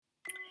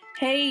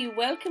Hey,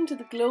 welcome to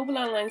the Global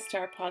Online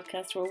Star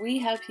podcast, where we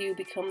help you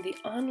become the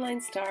online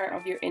star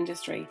of your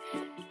industry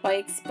by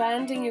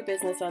expanding your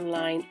business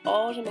online,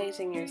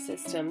 automating your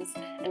systems,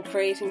 and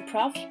creating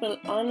profitable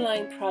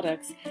online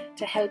products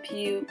to help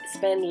you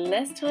spend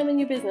less time in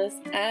your business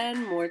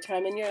and more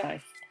time in your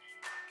life.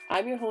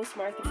 I'm your host,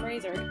 Martha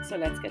Fraser, so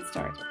let's get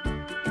started.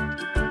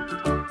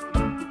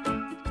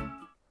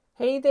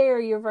 Hey there,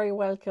 you're very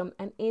welcome.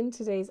 And in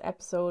today's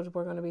episode,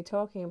 we're going to be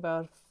talking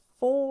about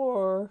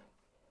 4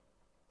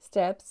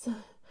 steps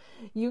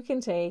you can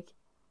take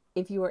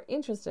if you are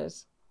interested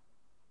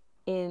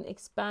in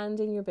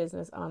expanding your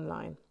business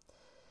online.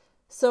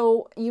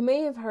 So you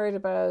may have heard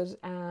about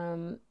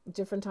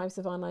different types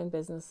of online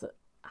business,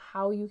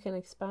 how you can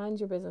expand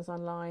your business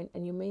online,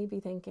 and you may be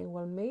thinking,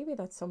 well, maybe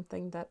that's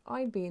something that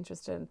I'd be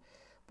interested in,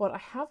 but I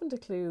haven't a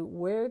clue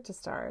where to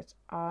start.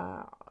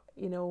 I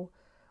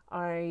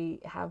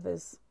have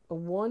this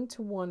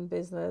one-to-one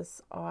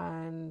business,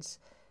 and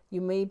you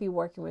may be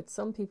working with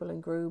some people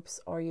in groups,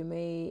 or you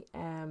may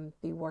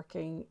be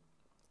working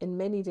in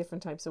many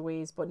different types of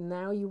ways, but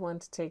now you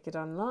want to take it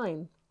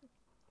online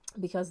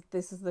because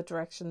this is the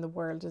direction the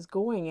world is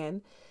going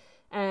in.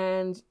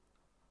 And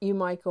you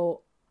might go,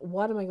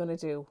 what am I going to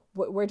do?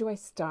 Where do I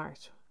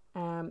start?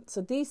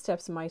 So these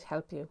steps might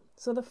help you.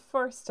 So the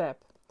first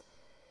step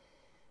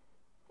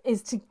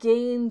is to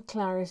gain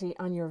clarity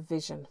on your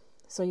vision.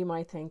 So you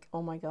might think,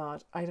 oh my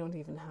God, I don't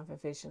even have a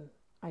vision.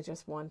 I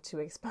just want to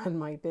expand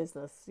my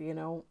business,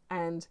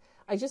 and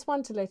I just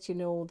want to let you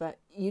know that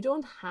you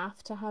don't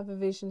have to have a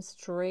vision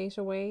straight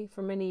away.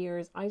 For many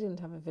years, I didn't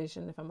have a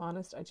vision, if I'm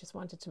honest. I just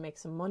wanted to make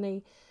some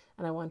money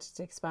and I wanted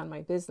to expand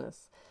my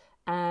business.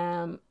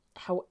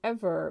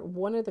 However,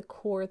 one of the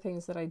core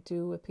things that I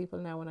do with people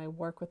now when I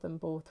work with them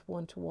both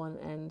one-to-one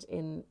and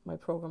in my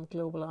program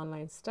Global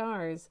Online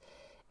Stars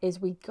is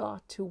we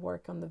got to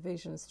work on the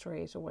vision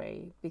straight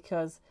away,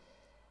 because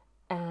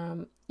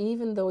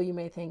even though you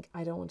may think,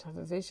 I don't have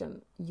a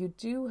vision, you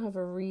do have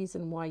a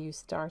reason why you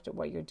started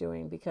what you're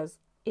doing, because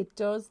it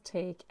does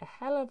take a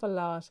hell of a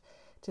lot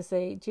to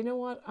say, do you know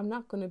what? I'm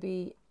not going to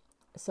be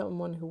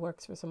someone who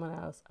works for someone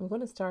else. I'm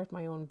going to start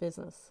my own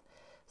business.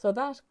 So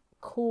that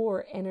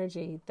core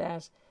energy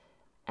that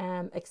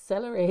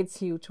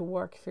accelerates you to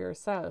work for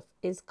yourself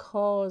is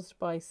caused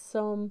by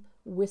some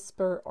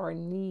whisper or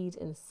need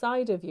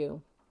inside of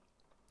you.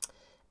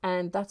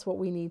 And that's what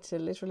we need to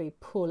literally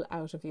pull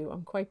out of you.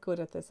 I'm quite good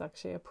at this,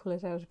 actually. I pull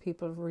it out of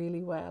people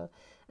really well.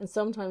 And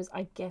sometimes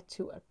I get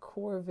to a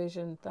core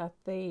vision that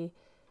they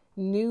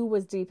knew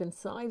was deep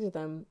inside of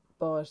them,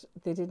 but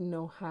they didn't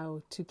know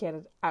how to get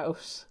it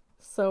out.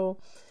 So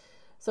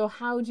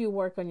how do you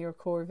work on your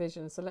core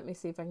vision? So let me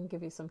see if I can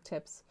give you some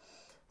tips.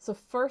 So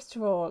first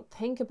of all,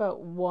 think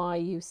about why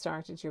you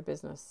started your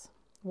business.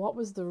 What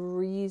was the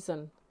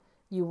reason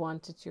you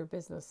wanted your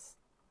business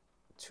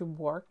to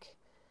work?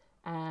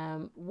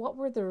 What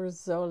were the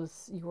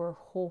results you were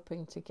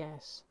hoping to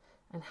get,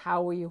 and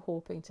how were you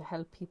hoping to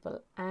help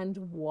people, and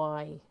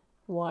why?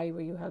 Why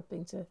were you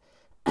helping to?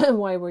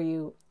 Why were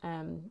you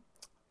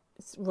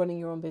running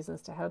your own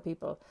business to help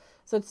people?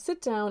 So to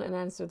sit down and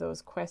answer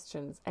those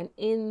questions, and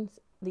in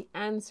the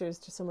answers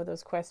to some of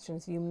those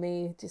questions, you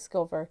may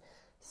discover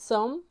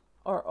some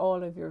or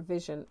all of your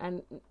vision,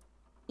 and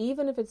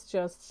even if it's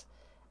just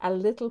a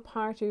little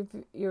part of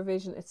your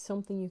vision, it's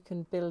something you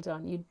can build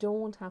on. You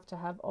don't have to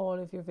have all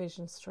of your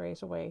vision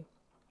straight away.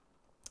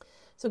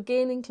 So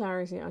gaining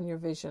clarity on your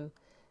vision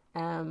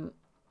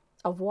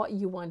of what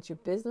you want your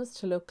business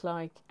to look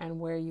like and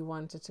where you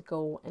want it to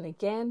go. And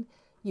again,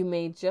 you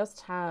may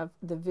just have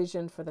the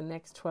vision for the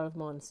next 12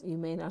 months. You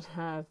may not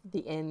have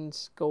the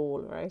end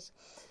goal, right?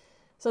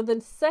 So the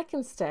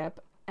second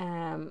step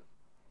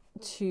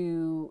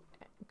to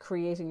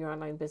creating your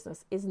online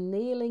business is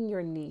nailing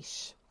your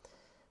niche.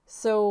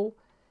 So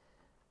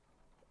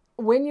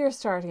when you're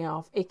starting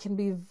off, it can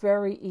be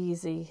very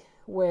easy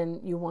when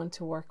you want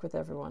to work with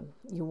everyone.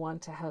 You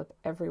want to help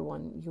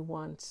everyone. You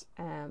want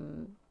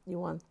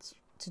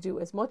to do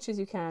as much as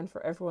you can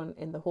for everyone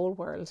in the whole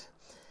world.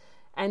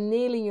 And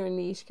nailing your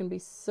niche can be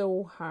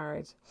so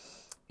hard.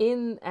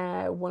 In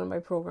one of my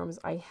programs,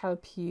 I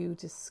help you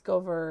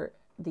discover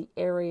the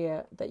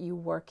area that you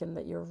work in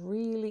that you're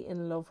really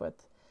in love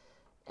with.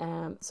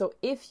 So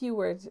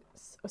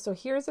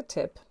here's a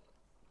tip.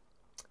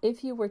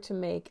 If you were to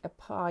make a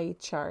pie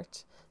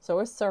chart, so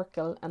a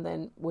circle and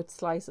then with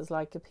slices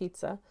like a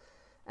pizza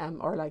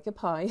or like a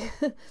pie,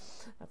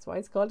 that's why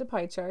it's called a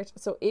pie chart.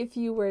 So if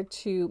you were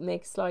to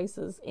make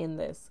slices in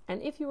this, and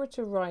if you were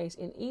to write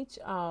in each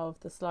of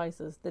the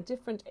slices the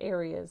different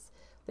areas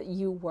that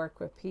you work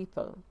with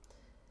people,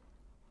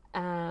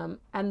 and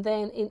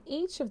then in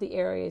each of the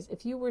areas,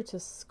 if you were to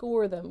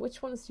score them,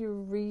 which ones you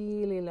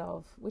really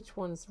love, which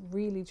ones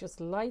really just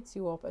lights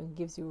you up and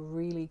gives you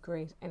really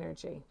great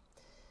energy.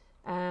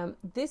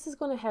 This is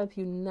going to help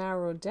you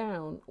narrow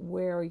down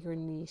where your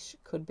niche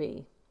could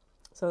be.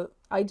 So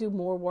I do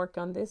more work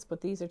on this,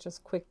 but these are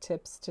just quick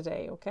tips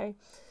today, okay?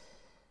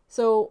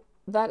 So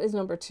that is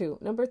number 2.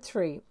 Number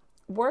 3,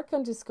 work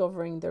on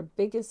discovering their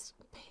biggest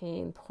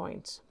pain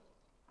point.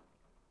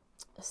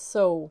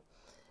 So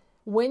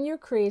When you're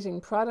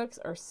creating products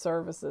or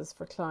services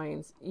for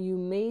clients, you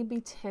may be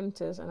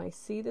tempted, and I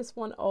see this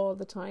one all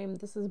the time,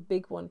 this is a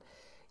big one,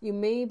 you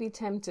may be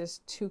tempted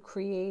to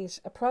create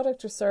a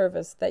product or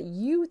service that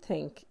you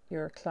think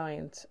your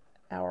client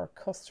or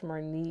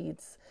customer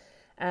needs.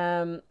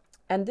 And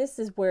this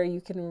is where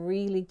you can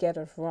really get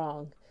it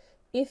wrong.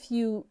 If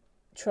you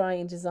try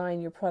and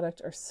design your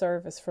product or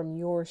service from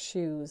your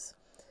shoes,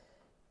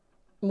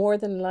 more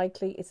than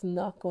likely it's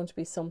not going to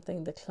be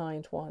something the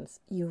client wants.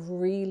 You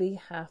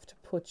really have to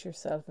put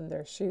yourself in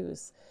their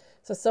shoes.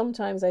 So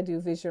sometimes I do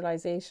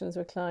visualizations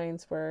with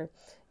clients where,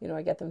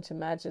 I get them to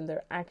imagine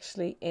they're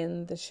actually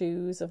in the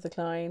shoes of the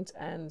client,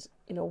 and,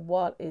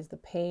 what is the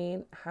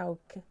pain?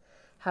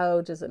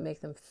 How does it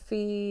make them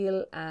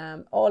feel?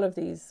 All of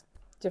these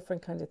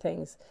different kind of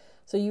things.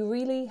 So you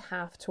really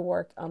have to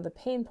work on the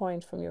pain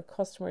point from your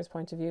customer's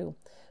point of view.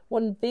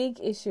 One big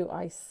issue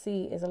I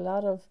see is a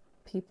lot of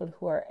people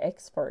who are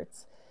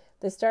experts,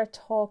 they start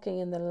talking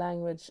in the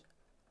language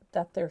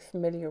that they're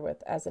familiar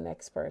with as an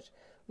expert,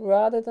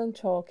 rather than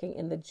talking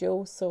in the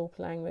Joe Soap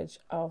language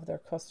of their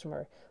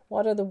customer.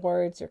 What are the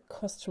words your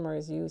customer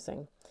is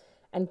using?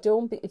 And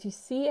if you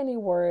see any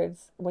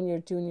words when you're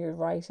doing your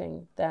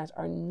writing that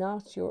are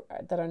not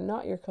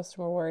your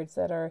customer words,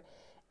 that are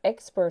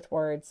expert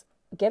words,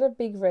 get a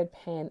big red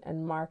pen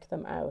and mark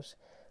them out.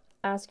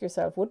 Ask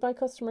yourself, would my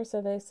customer say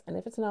this? And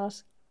if it's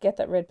not, get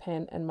that red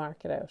pen and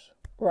mark it out.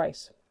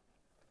 Right.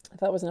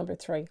 That was number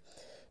 3.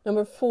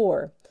 Number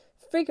 4,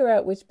 figure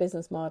out which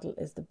business model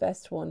is the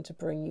best one to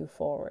bring you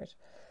forward.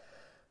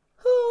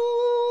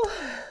 Oh,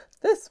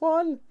 this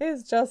one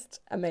is just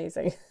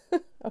amazing.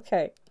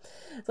 Okay.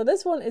 So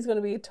this one is going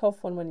to be a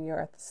tough one when you're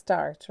at the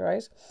start,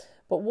 right?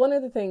 But one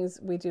of the things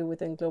we do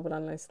within Global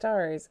Online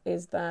Stars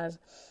is that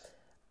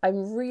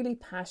I'm really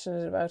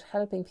passionate about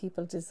helping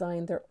people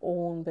design their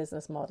own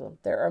business model.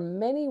 There are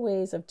many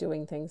ways of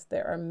doing things.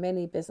 There are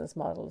many business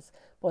models.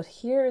 But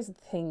here's the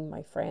thing,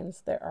 my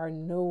friends, there are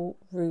no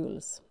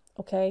rules,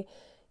 okay?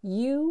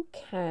 You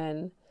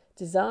can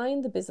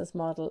design the business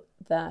model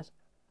that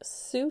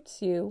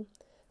suits you,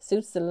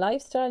 suits the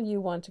lifestyle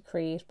you want to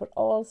create, but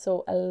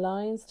also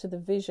aligns to the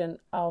vision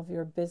of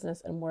your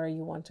business and where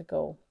you want to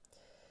go.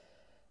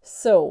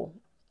 So,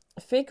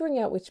 figuring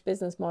out which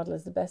business model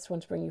is the best one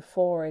to bring you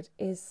forward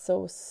is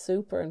so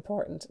super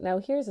important. Now,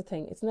 here's the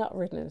thing, it's not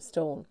written in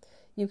stone.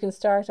 You can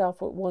start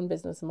off with one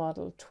business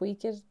model,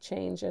 tweak it,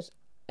 change it,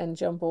 and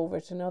jump over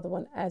to another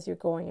one as you're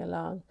going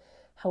along.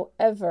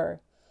 However,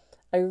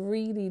 I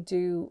really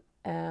do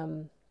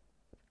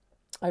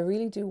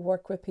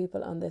work with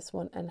people on this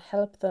one and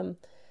help them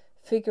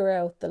figure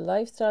out the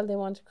lifestyle they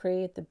want to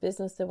create, the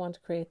business they want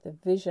to create, the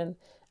vision,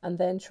 and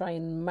then try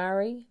and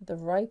marry the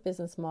right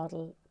business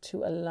model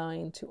to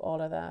align to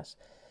all of that.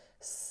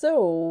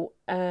 So,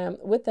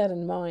 with that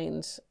in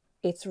mind,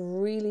 it's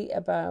really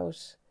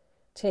about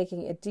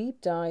taking a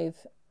deep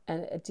dive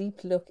and a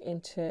deep look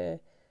into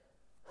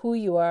who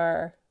you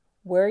are,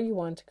 where you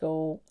want to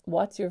go,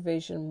 what's your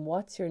vision,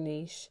 what's your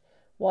niche,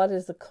 what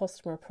is the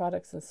customer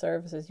products and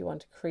services you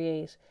want to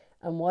create,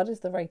 and what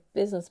is the right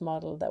business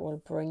model that will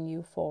bring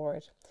you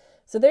forward.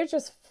 So they're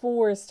just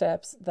 4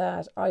 steps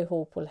that I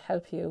hope will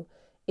help you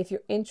if you're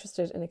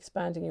interested in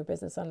expanding your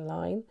business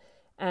online.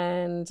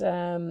 And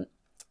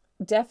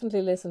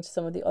definitely listen to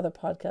some of the other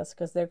podcasts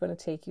because they're going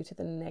to take you to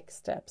the next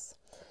steps.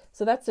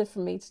 So that's it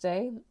from me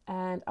today,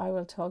 and I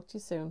will talk to you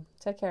soon.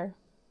 Take care.